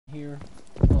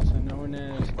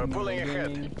We're pulling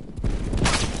ahead.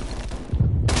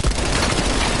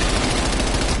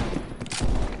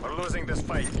 We're losing this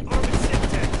fight. Armored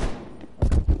syntax.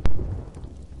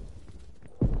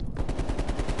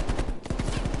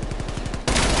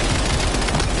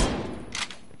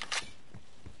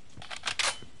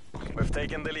 We've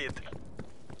taken the lead.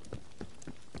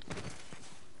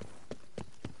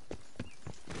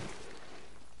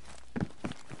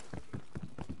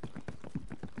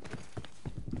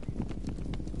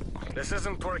 This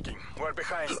isn't working. We're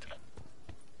behind.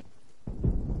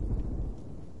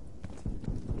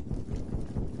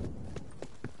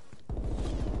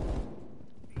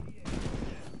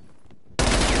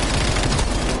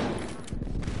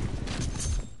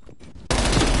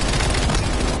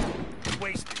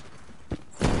 Wasted.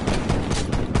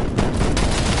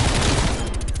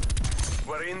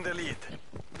 We're in the lead.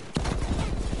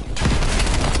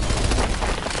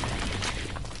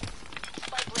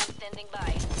 Pipeline standing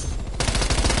by.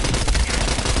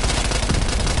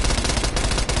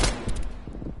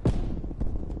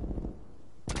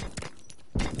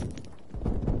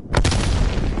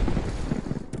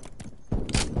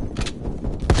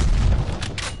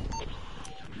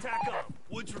 TACOM,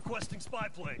 Woods requesting spy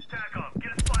plane. TACOM,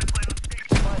 get a spy plane on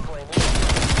station. Spy plane in.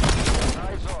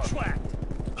 Eyes on. Tracked.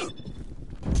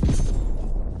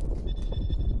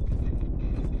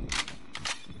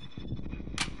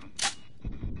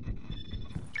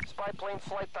 Spy plane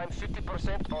flight time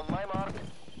 50% on my mark.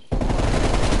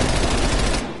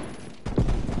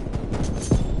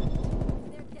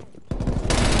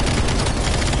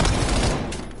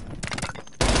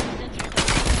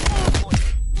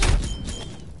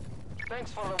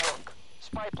 Thanks for the work.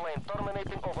 Spy plane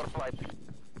terminating overflight.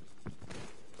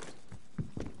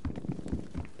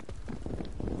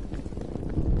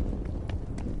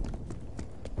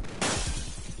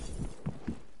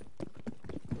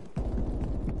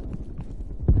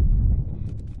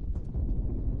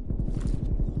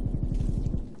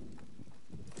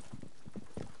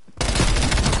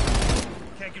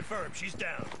 Can't confirm, she's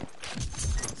down.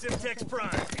 Simtex Prime.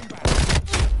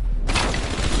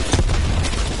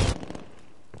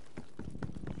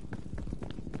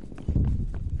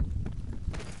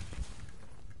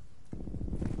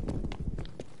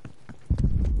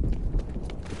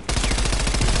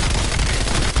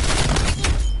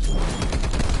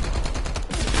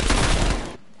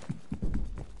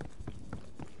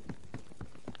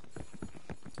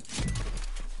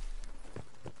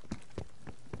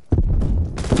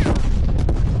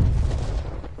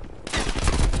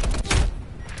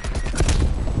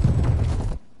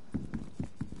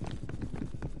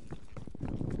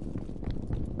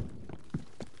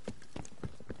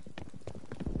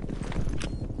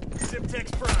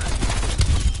 Simtex Prime.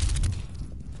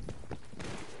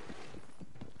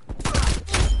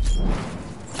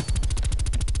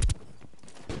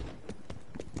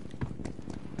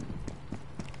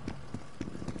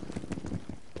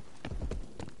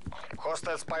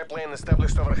 Hostile spy plane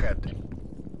established overhead.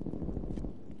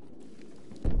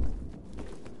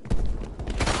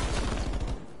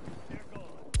 They're gone.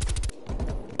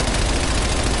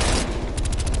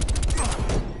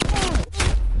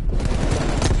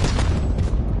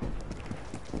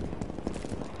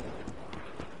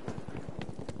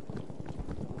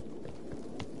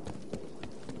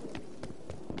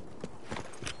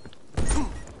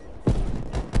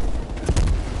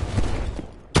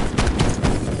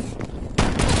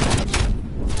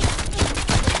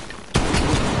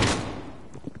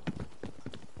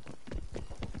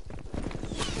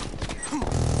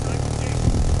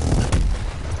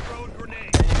 Throwing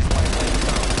grenade.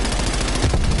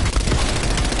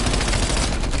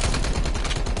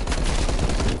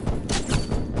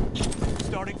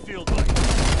 Starting field light.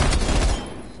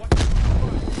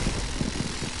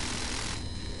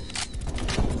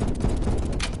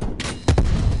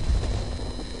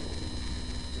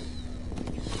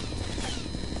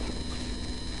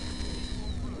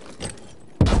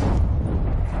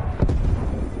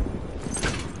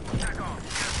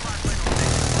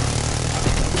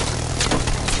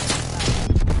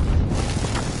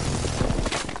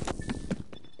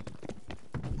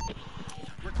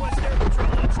 Request air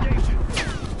patrol on station.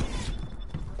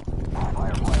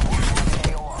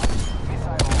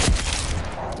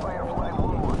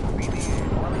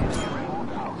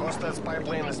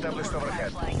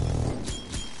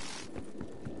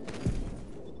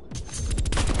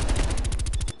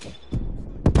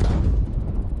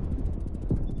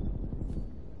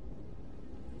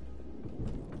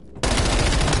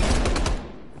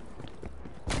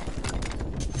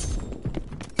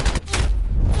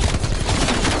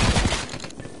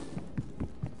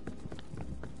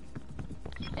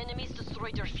 Enemies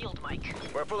destroyed your field, Mike.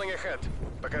 We're pulling ahead.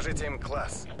 Покажите им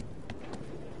класс.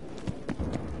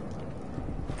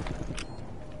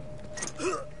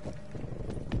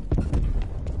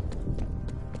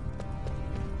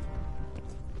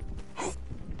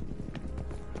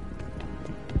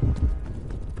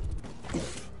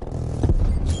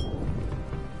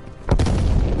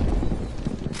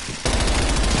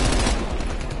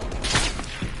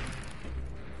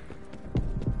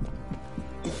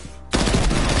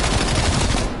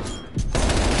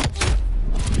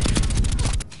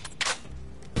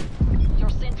 Your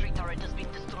sentry turret has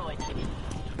been destroyed.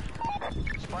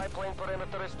 Spy plane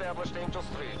perimeter established, Angels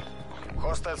 3.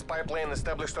 Hostile spy plane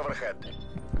established overhead.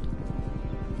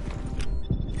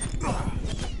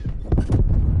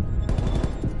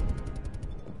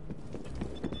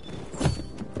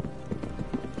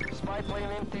 Spy plane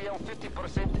MTL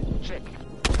 50%, check.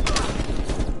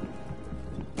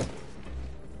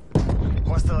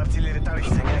 Hostile artillery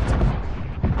targeting active.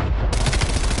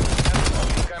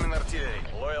 Incoming artillery.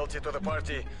 Loyalty to the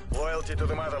party, loyalty to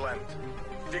the motherland.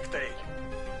 Victory.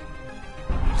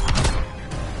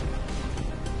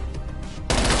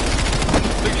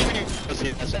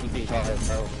 That's MP5,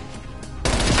 bro.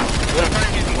 What if I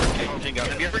need more challenging gun?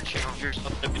 Have you ever challenged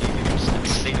yourself to be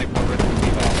state a cover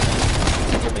MP5?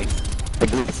 Tell me. I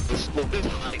believe this is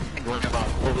like grandma,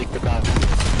 holy god.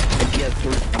 And he has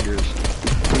 3 fingers.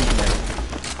 Please, man.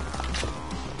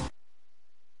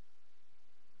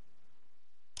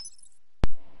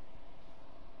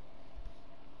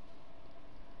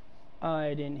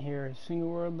 I didn't hear a single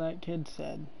word that kid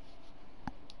said.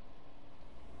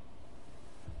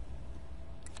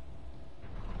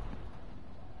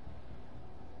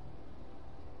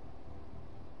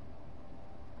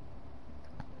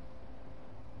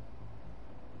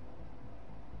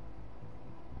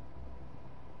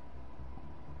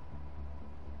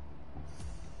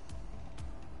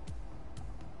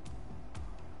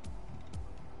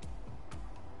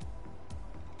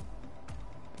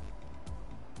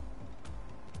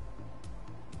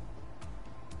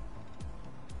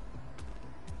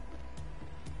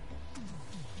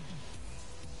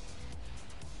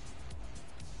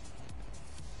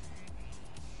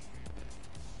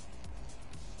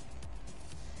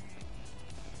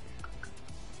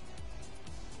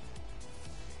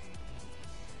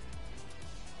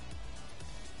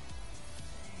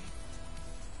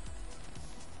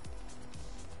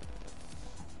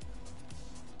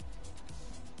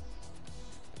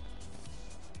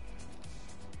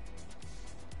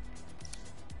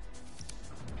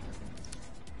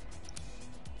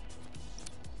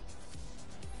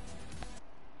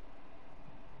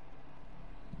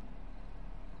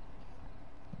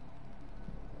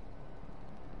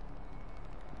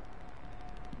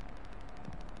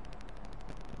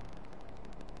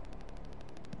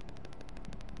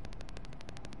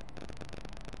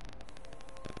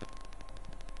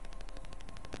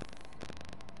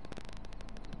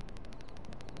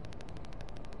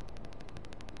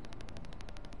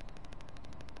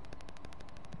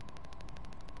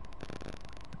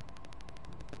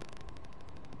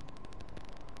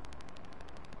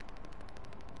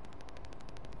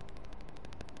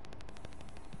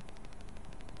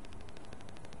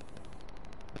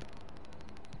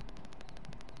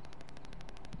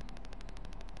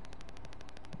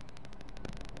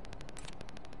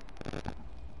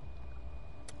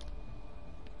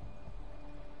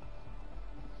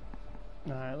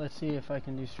 Alright, let's see if I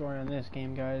can do story on this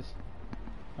game, guys.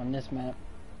 On this map.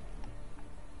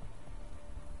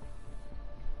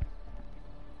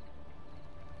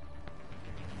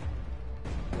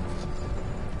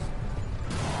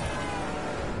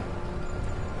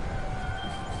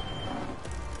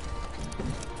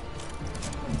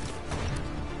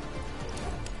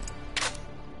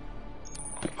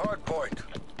 Hard point.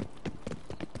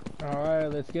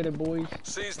 Alright, let's get it, boys.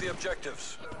 Seize the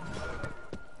objectives.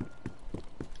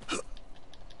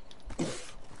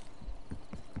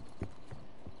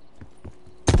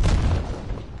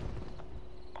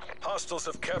 Hostiles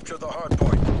have captured the hard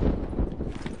point.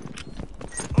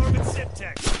 Armored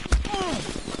Semtex.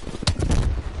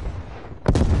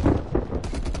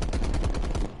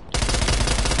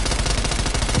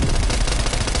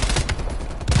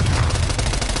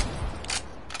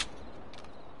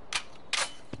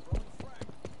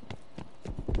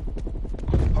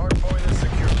 Hard point is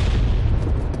secure.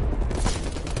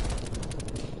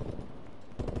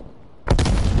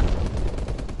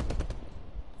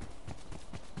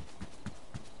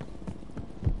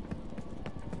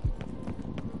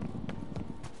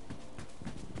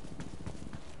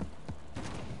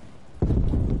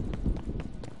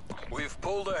 We've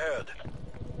pulled ahead.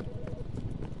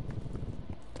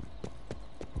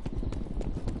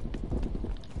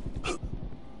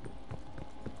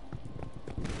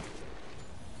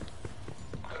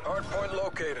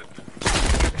 located.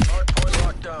 Hardpoint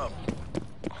locked down.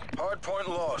 Hardpoint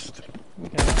lost.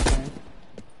 Okay, that's fine.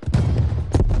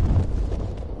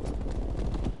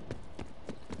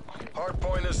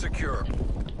 Hardpoint is secure.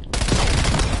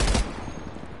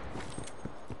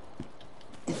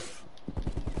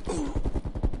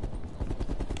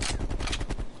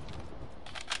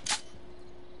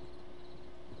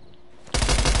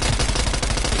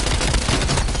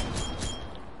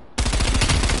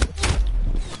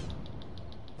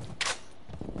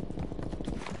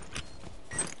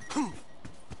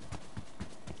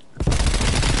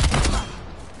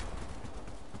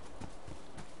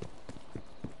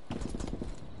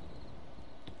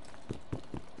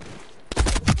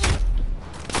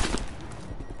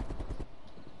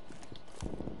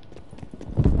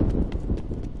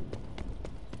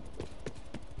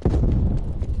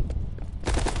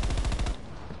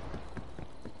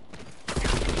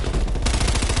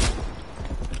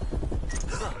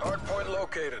 Hardpoint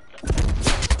located.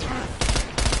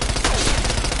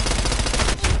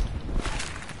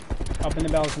 Up in the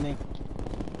balcony.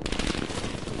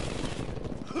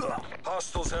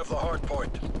 Hostiles have the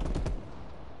hardpoint.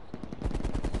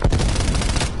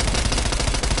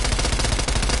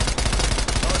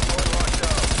 Hardpoint locked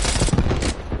down.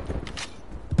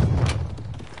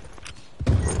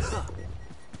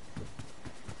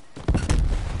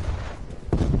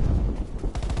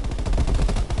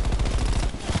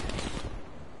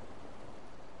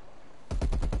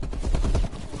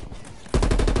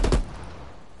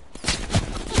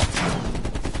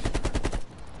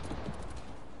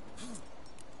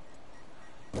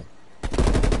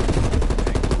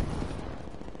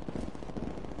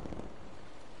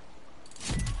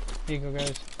 Here you go,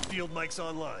 guys. Field mic's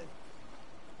online.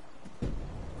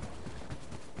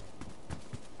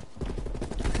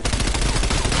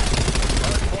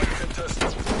 Hardpoint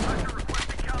contested. Hunter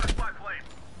requesting counter spy plane.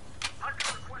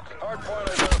 Hunter requesting. Hardpoint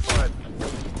identified.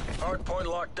 Hardpoint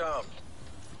locked down.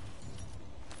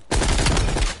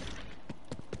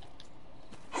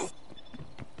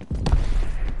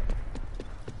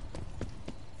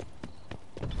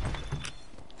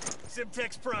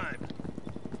 Simtex Prime.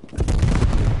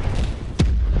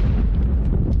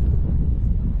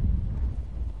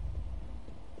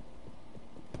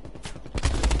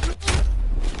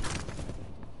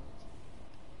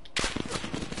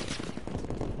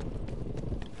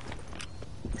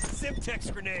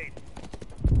 Simtex grenade.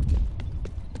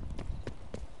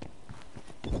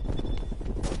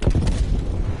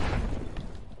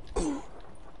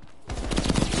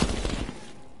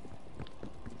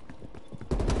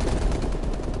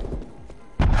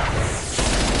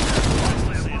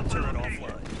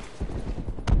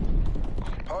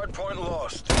 Hardpoint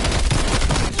lost.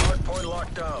 Hardpoint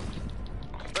locked down.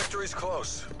 Victory's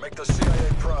close. Make the CIA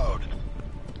proud.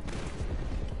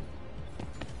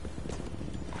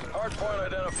 Hardpoint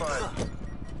identified.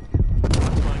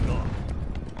 Flying off.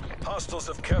 Hostiles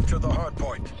have captured the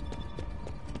hardpoint.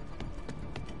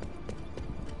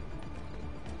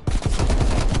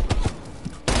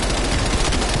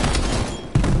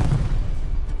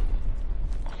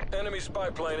 Enemy spy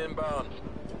plane inbound.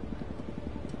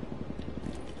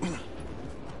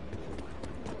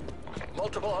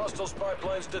 Multiple hostile spy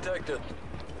planes detected.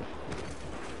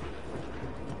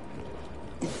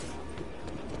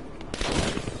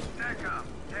 TACOM,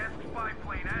 10 spy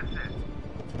plane asset.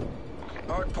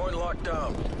 Hardpoint locked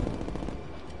down.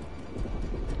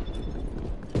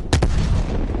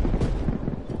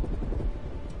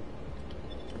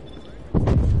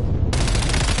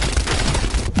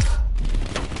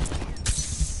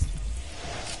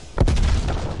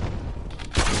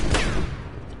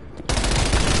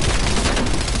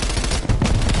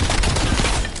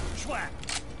 Schwack.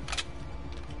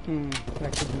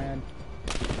 That kid's mad.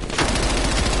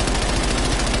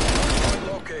 Hardpoint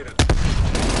located.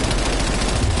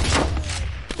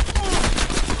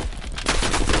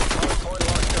 Hardpoint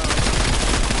locked down.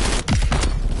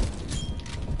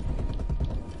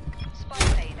 Spy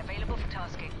plane available for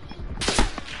tasking.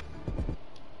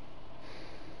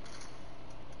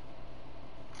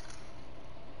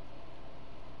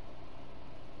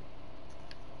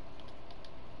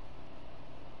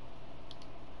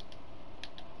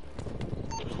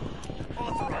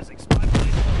 Authorizing spy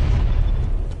plane.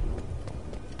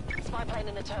 Spy plane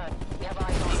in the turn. We have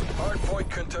eyes on. Hardpoint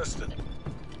contested.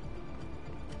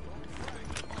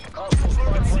 Hostile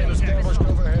spy plane established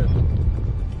overhead.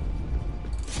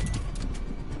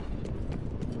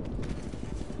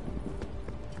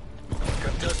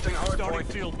 Contesting Starting hardpoint.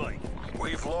 field mic.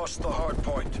 We've lost the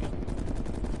hardpoint.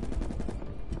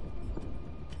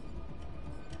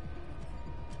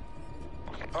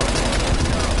 Hardpoint locked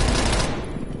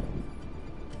down.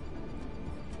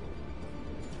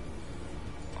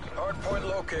 Hardpoint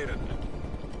located.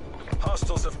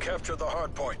 Hostiles have captured the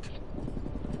hardpoint.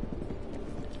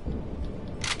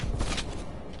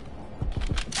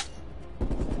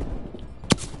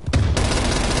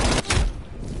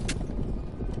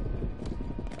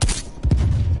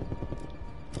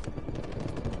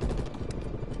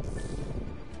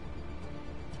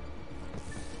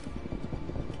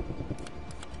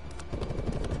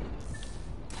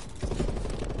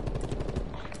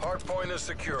 Hardpoint is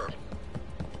secure.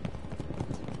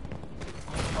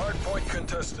 Hardpoint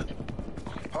contested.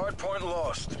 Hardpoint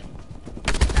lost.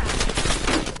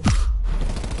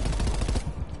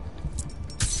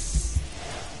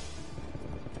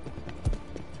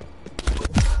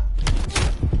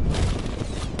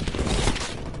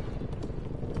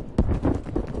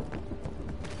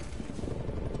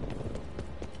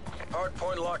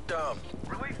 Hardpoint locked down.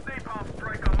 Release napalm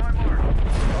strike on my mark.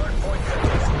 Hardpoint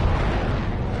contested.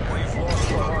 We've lost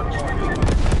the hardpoint.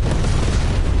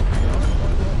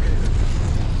 Hardpoint located.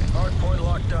 Hardpoint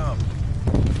locked down.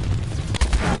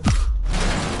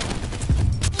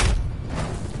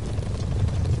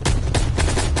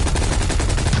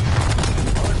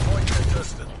 Hardpoint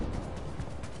contested.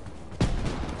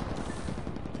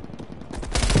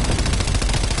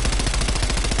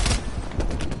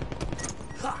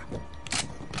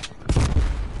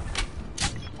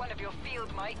 One of your field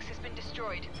mics has been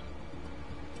destroyed.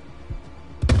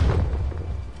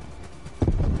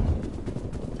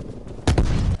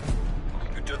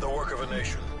 You did the work of a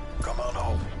nation. Come on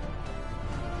home.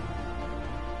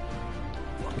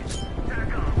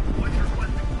 Tack on. Woods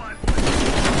requesting 5 points.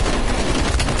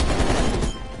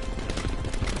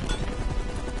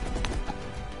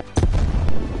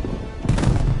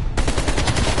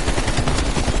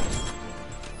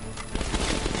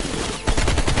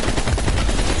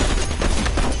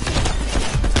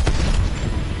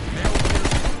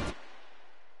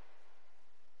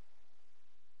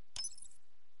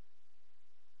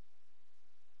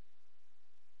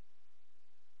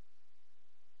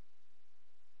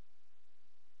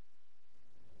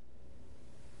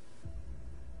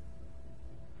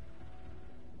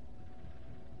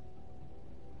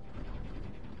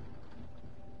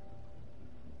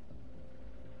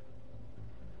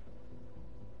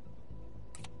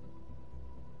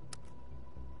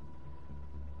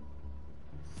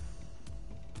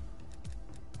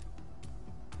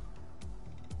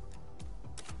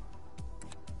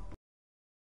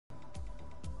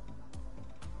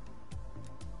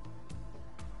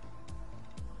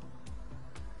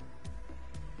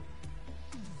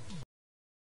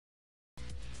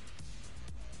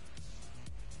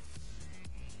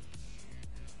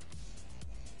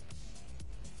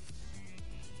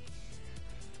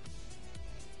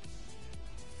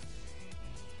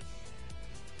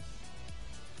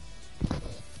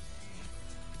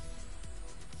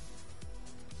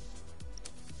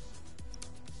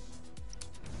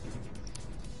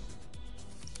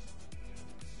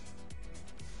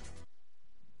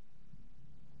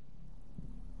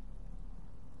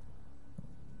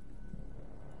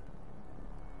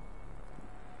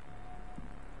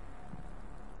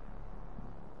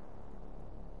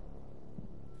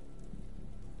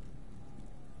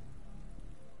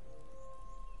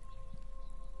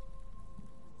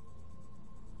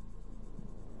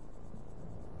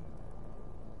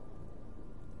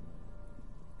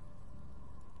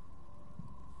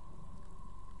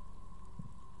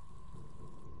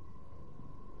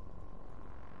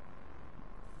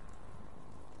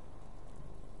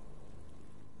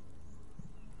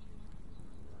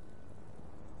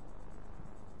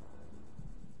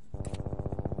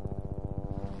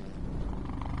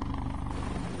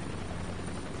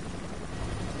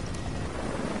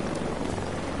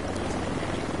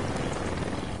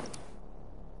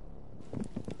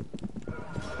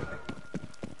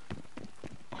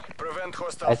 Prevent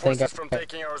hostile forces from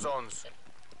taking our zones.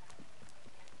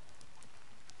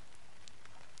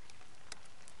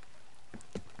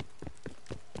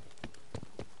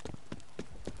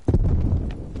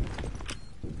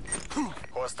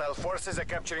 Hostile forces are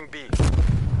capturing B.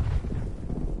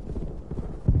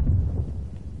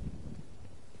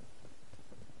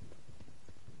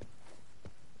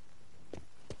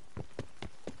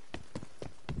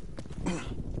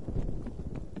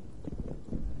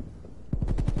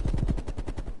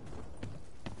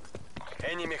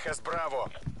 Enemy has Bravo.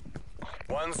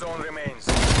 One zone remains.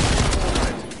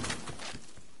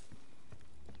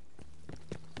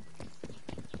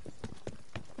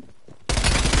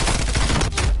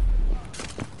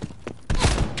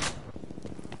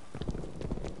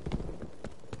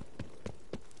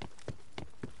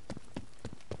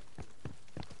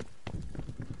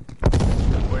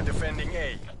 We're defending defending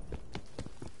A.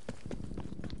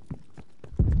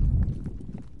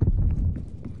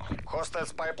 Hostile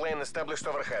spy plane established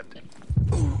overhead.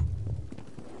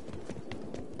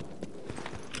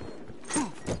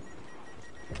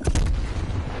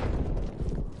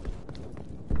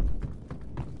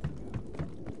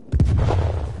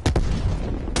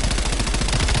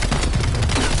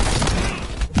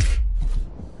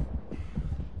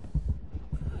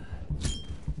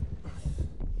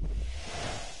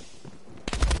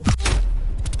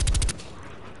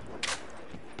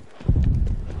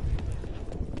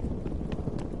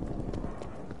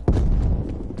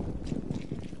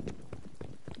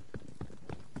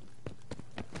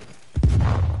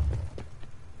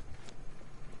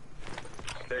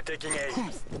 They're taking A.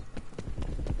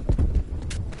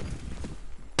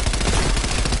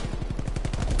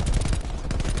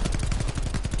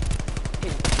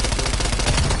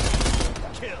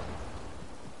 Kill.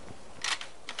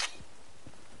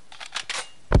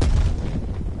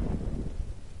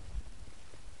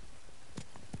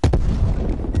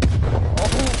 Oh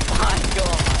my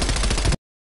god!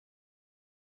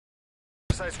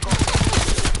 Precise contact.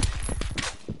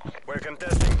 We're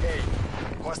contesting A.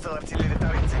 Hostile artillery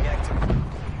targets inactive.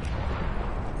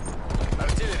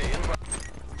 Artillery inbound.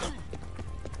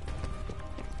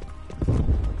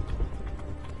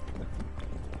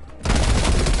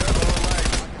 Circle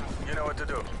alive. You know what to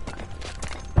do.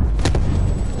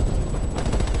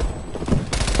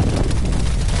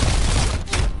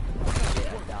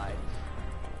 Yeah, I died.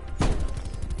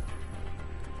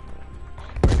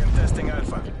 We're contesting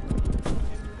Alpha.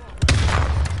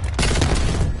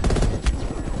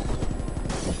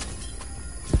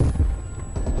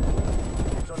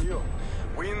 It's on you.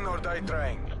 Win or die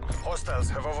trying. Hostiles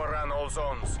have overrun all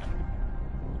zones.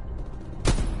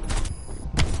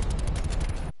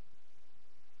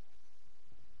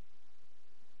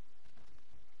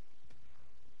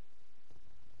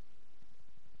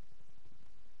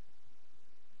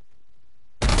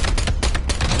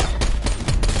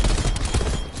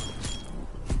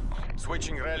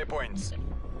 Switching rally points.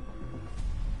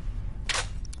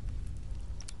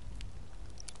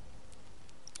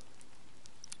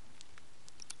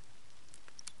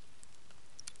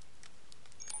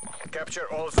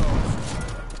 Capture all zones.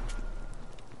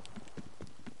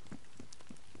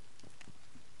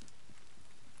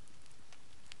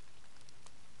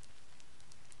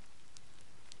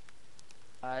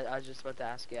 I was just about to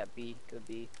ask you at B. Good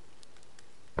B.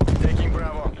 Taking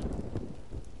Bravo.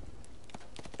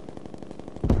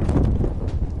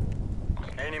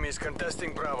 Enemies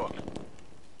contesting Bravo.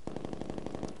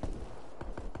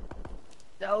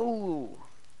 No.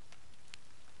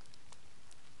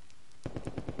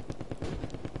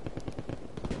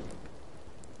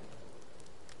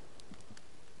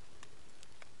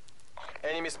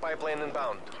 Enemy spy plane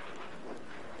inbound.